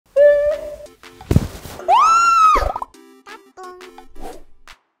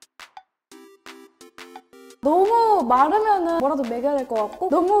너무 마르면은 뭐라도 먹여야 될 것 같고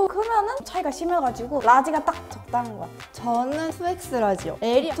너무 크면은 차이가 심해가지고 라지가 딱 적당한 것 같아요. 저는 2X 라지요.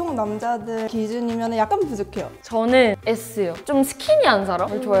 L이 보통 남자들 기준이면 약간 부족해요. 저는 S요. 좀 스키니한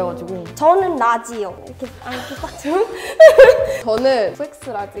사람을 좋아해가지고. 저는 라지요. 이렇게 딱 좀. 저는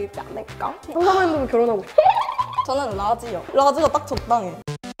 2X 라지이지 않을까? 상상만으로 결혼하고 싶어. 저는 라지요. 라지가 딱 적당해.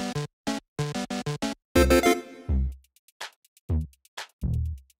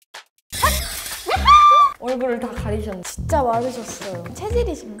 얼굴을 다 가리셨네. 진짜 마르셨어요.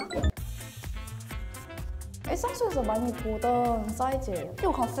 체질이신가? 일상속에서 많이 보던 사이즈예요.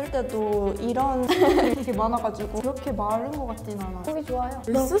 학교 갔을 때도 이런 사람들이 되게 많아가지고 그렇게 마른 것 같진 않아. 보기 좋아요.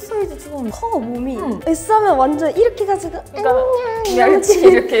 S 사이즈 치고는 커 몸이. S 하면 완전 이렇게 가지고 그러니까 멸치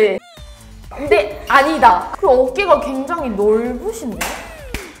이렇게. 근데 아니다. 그리고 어깨가 굉장히 넓으신데?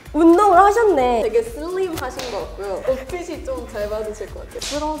 운동을 하셨네. 되게 슬림 하신 것 같고요. 옷핏이 좀 잘 받으실 것 같아요.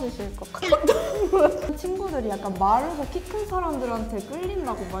 쓰러지실 것 같아요. 친구들이 약간 마르고 키 큰 사람들한테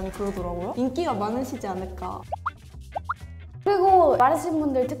끌린다고 많이 그러더라고요. 인기가 많으시지 않을까. 그리고 마르신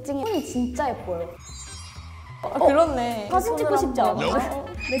분들 특징이 손이 진짜 예뻐요. 그렇네. 사진 찍고 싶지 않아?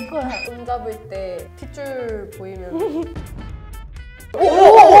 내 거야. 손 잡을 때 핏줄 보이면 좀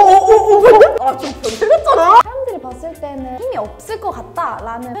변태 같잖아? 사람들이 봤을 때는 힘이 없을 것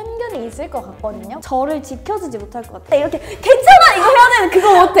같다라는 편견이 있을 것 같거든요. 저를 지켜주지 못할 것 같아. 이렇게 괜찮아! 이거 해야 되는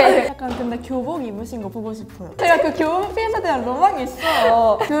그거 못해. 약간 근데 교복 입으신 거 보고 싶어요. 제가 그 교복 핏에 대한 로망이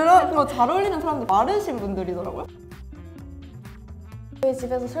있어요. 그런 거 잘 어울리는 사람들 마르신 분들이더라고요. 저희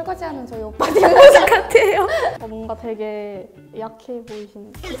집에서 설거지하는 저희 오빠 뒷모습 같아요. 뭔가 되게 약해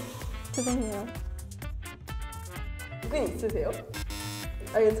보이시는데. 죄송해요. 은근 있으세요?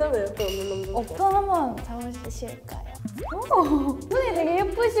 아 괜찮아요. 또 없는 남자. 손 한번 잡으실까요? 손이 되게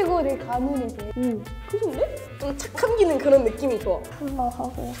예쁘시고 되게 가늘이세요. 크신데? 좀 착한 기는 그런 느낌이 좋아. 한번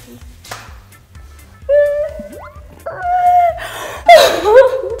하고.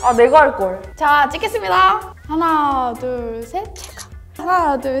 아, 내가 할걸. 자, 찍겠습니다. 하나, 둘, 셋, 찰칵.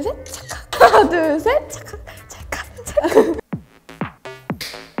 하나, 둘, 셋, 찰칵. 하나, 둘, 셋, 찰칵. 찰칵, 찰칵.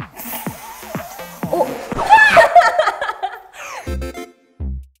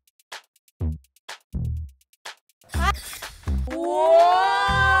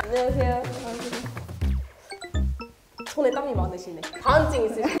 안녕하세요. 손에 땀이 많으시네. 다한증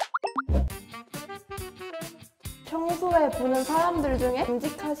있으시네. 평소에 보는 사람들 중에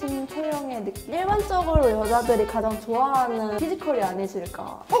듬직하신 체형의 느낌? 일반적으로 여자들이 가장 좋아하는 피지컬이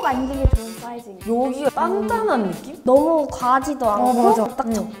아니실까? 꼭 앉는 게 좋은 사이즈예요. 여기가 단단한 느낌? 너무 과하지도 않고 맞아.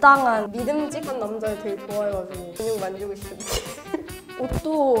 딱 적당한. 믿음직한 남자를 되게 좋아해가지고 근육 만지고 싶은 느낌.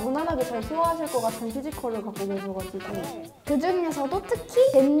 옷도 무난하게 잘 소화하실 것 같은 피지컬을 갖고 계셔가지고 그 중에서도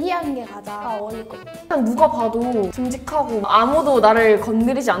특히 댄디한 게 가장 어울릴 것 같아요. 그냥 누가 봐도 듬직하고 아무도 나를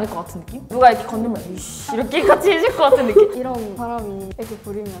건드리지 않을 것 같은 느낌? 누가 이렇게 건들면 이씨 이렇게 같이 해줄 것 같은 느낌? 이런 사람이 이렇게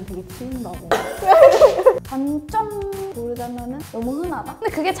부리면 되게 치인다고. 단점 보자면은 너무 흔하다?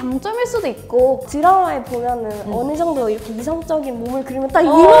 근데 그게 장점일 수도 있고 드라마에 보면은 어느 정도 이렇게 이성적인 몸을 그리면 딱 이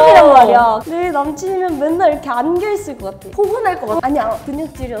몸이란 말이야. 내 남친이면 맨날 이렇게 안겨있을 것 같아. 포근할 것 같아. 아니야,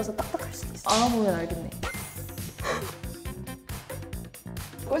 근육질이어서 딱딱할 수도 있어. 안아보면 알겠네.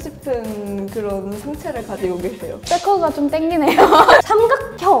 갖고 싶은 그런 상체를 가지고 계세요. 백커가 좀 땡기네요.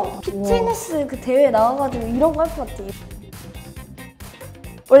 삼각형! 피트니스 그 대회 나와가지고 이런 거 할 것 같아.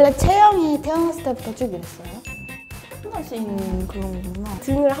 원래 체형이 태어났을 때부터 쭉 이랬어요? 하신 그런 거구나.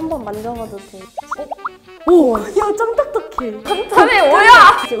 등을 한번 만져봐도 돼. 오! 야, 짱 딱딱해. 자네 뭐야?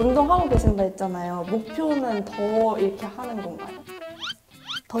 이제 운동하고 계신다 했잖아요. 목표는 더 이렇게 하는 건가요?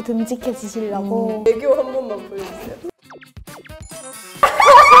 더 듬직해지시려고. 애교 한 번만 보여주세요.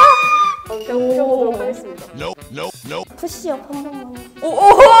 펴보도록 하겠습니다. 푸시업 한 번만.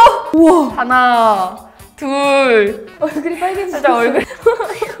 하나, 둘. 얼굴이 빨개지죠? 살짝 얼굴.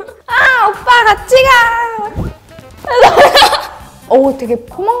 아, 오빠 같이 가! 되게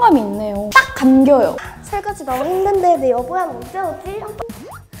포만감이 있네요. 딱 감겨요. 설거지 너무 힘든데 내 여보야 어쩌지? 여보야!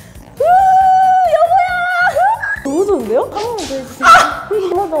 너무 좋은데요? 한 번만 더 해주세요.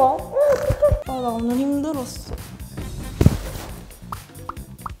 너무 좋아. 나 오늘 힘들었어.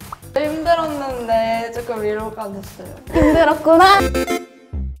 힘들었는데 조금 위로가 됐어요. 힘들었구나.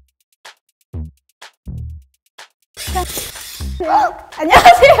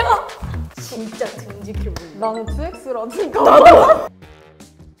 안녕하세요. 진짜 듬직해 보인다. 나는 2X라니까.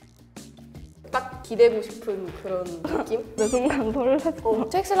 딱 기대고 싶은 그런 느낌? 내 순간 놀랐어.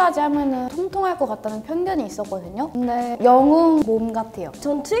 트엑스라지 하면은 통통할 것 같다는 편견이 있었거든요. 근데 영웅 몸 같아요.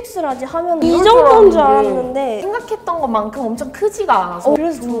 전 트엑스라지 하면 이 정도인 줄 알았는데 생각했던 것만큼 엄청 크지가 않아서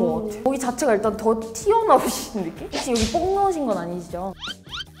그래서 좋은 것 같아요. 여기 자체가 일단 더 튀어나오시는 느낌? 혹시 여기 뽕 넣으신 건 아니시죠?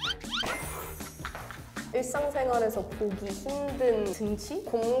 일상생활에서 보기 힘든 등치?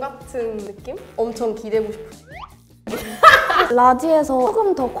 곰 같은 느낌? 엄청 기대고 싶어요. 라지에서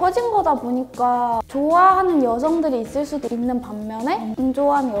조금 더 커진 거다 보니까 좋아하는 여성들이 있을 수도 있는 반면에 안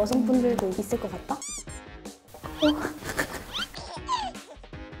좋아하는 여성분들도 있을 것 같다?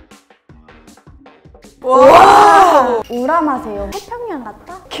 와! 우람하세요. 태평양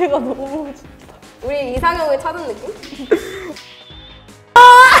같다? 걔가 너무 좋다. 우리 이상형을 찾은 느낌?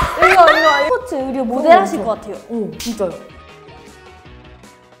 이거 스포츠 의류 모델 하실 것 같아요. 오, 진짜요.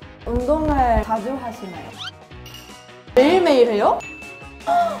 운동을 자주 하시나요? 매일매일 해요?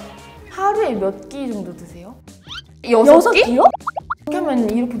 하루에 몇 끼 정도 드세요? 6끼요? 이렇게 하면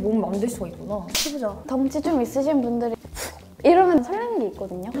이렇게 몸 만들 수가 있구나. 해보죠. 덩치 좀 있으신 분들이 이러면 설레는 게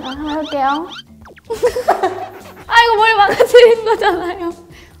있거든요. 할게요. 이거 머리 망가뜨린 거잖아요.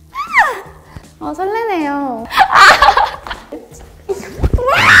 설레네요.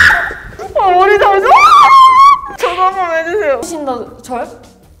 머리 잡으셔? 저도 한번 해주세요. 하신다, 절?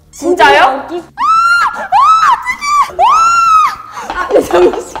 진짜요?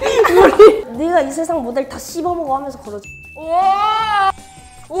 네가 이 세상 모델 다 씹어먹어 하면서 걸어줘. 우와!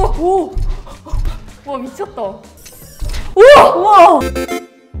 오! 와, 미쳤다. 우와!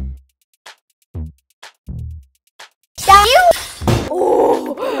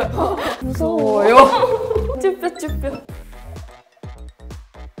 무서워요. 쭈뼛쭈뼛.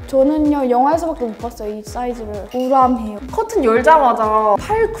 저는요 영화에서밖에 못 봤어요. 이 사이즈를. 우람해요. 커튼 열자마자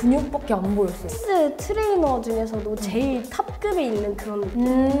팔 근육밖에 안 보였어요. 헬스 트레이너 중에서도 제일 탑급에 있는 그런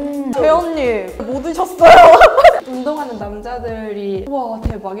느낌. 회원님 뭐 드셨어요? 운동하는 남자들이 우와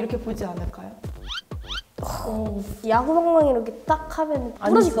대박 이렇게 보지 않을까요? 야구 방망이 이렇게 딱 하면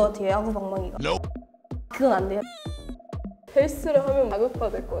부러질 것 같아요. 야구 방망이가. 그건 안 돼요. 헬스를 하면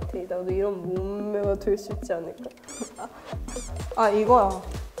자극받을 것 같아. 나도 이런 몸매가 될 수 있지 않을까? 이거야.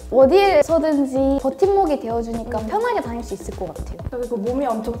 어디에서든지 버팀목이 되어주니까 편하게 다닐 수 있을 것 같아요. 그리고 몸이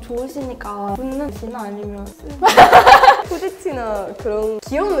엄청 좋으시니까 붙는 시나 아니면 후디티나 그런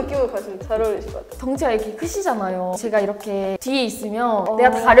귀여운 느낌을 가지면 잘 어울리실 것 같아요. 덩치가 이렇게 크시잖아요. 제가 이렇게 뒤에 있으면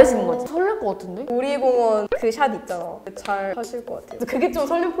내가 다 가려지는 거지. 설렐 것 같은데? 놀이공원 그 샷 있잖아. 잘 하실 것 같아요. 그게 좀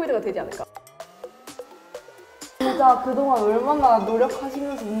설렘 포인트가 되지 않을까? 진짜 그동안 얼마나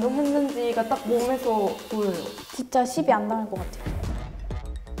노력하시면서 운동했는지가 딱 몸에서 보여요. 진짜 10이 안 나갈 것 같아요.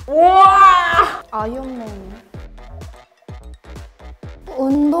 우와! 아이언맨.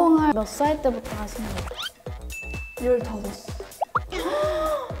 운동을 몇 살 때부터 하시는 거예요? 15살.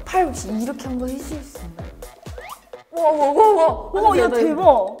 팔 혹시 이렇게 한번 해주실 수 있나요? 와, 야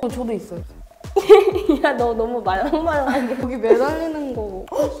대박! 저도 있어요. 야 너 너무 말랑말랑하게. 여기 매달리는 거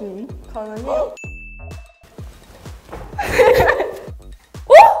혹시 가능해요?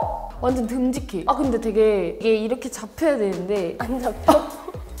 완전 듬직해. 근데 되게 이게 이렇게 잡혀야 되는데 안 잡혀?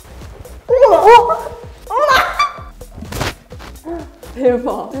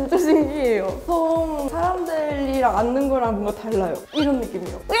 대박. 진짜 신기해요. 보통 사람들이랑 앉는 거랑 뭔가 달라요. 이런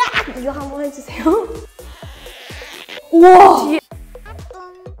느낌이요. 이거 한번 해주세요. 우와! 뒤에...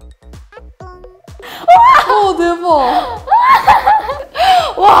 대박!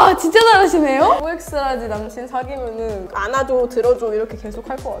 와 진짜 잘하시네요? OX라지 남친 사귀면은 안아줘, 들어줘 이렇게 계속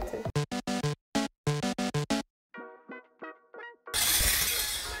할 것 같아.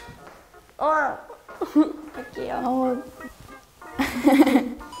 할게요.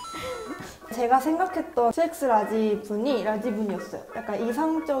 제가 생각했던 2X 라지 분이 라지 분이었어요. 약간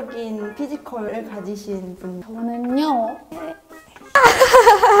이상적인 피지컬을 가지신 분. 저는요.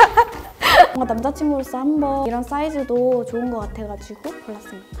 뭔가 남자친구로서 한번 이런 사이즈도 좋은 것 같아가지고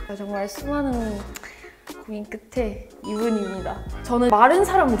골랐습니다. 정말 수많은 고민 끝에 이분입니다. 저는 마른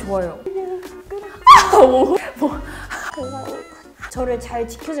사람을 좋아해요. 저를 잘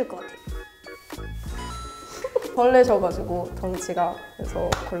지켜줄 것 같아요. 설레셔가지고 덩치가 그래서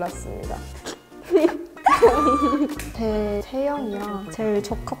골랐습니다. 제 체형이랑 제일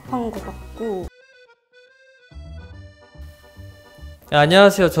적합한 것 같고. 네,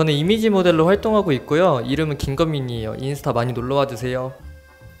 안녕하세요. 저는 이미지 모델로 활동하고 있고요. 이름은 김건민이에요. 인스타 많이 놀러와 주세요.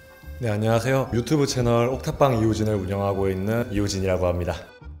 네, 안녕하세요. 유튜브 채널 옥탑방이우진을 운영하고 있는 이우진이라고 합니다.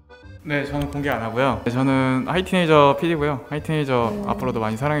 네, 저는 공개 안 하고요. 네, 저는 하이틴에이저 PD고요. 하이틴에이저 앞으로도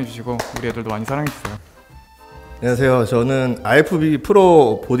많이 사랑해 주시고 우리 애들도 많이 사랑해 주세요. 안녕하세요. 저는 IFB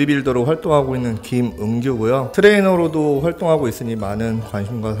프로 보디빌더로 활동하고 있는 김은규고요. 트레이너로도 활동하고 있으니 많은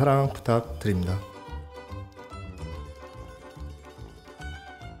관심과 사랑 부탁드립니다.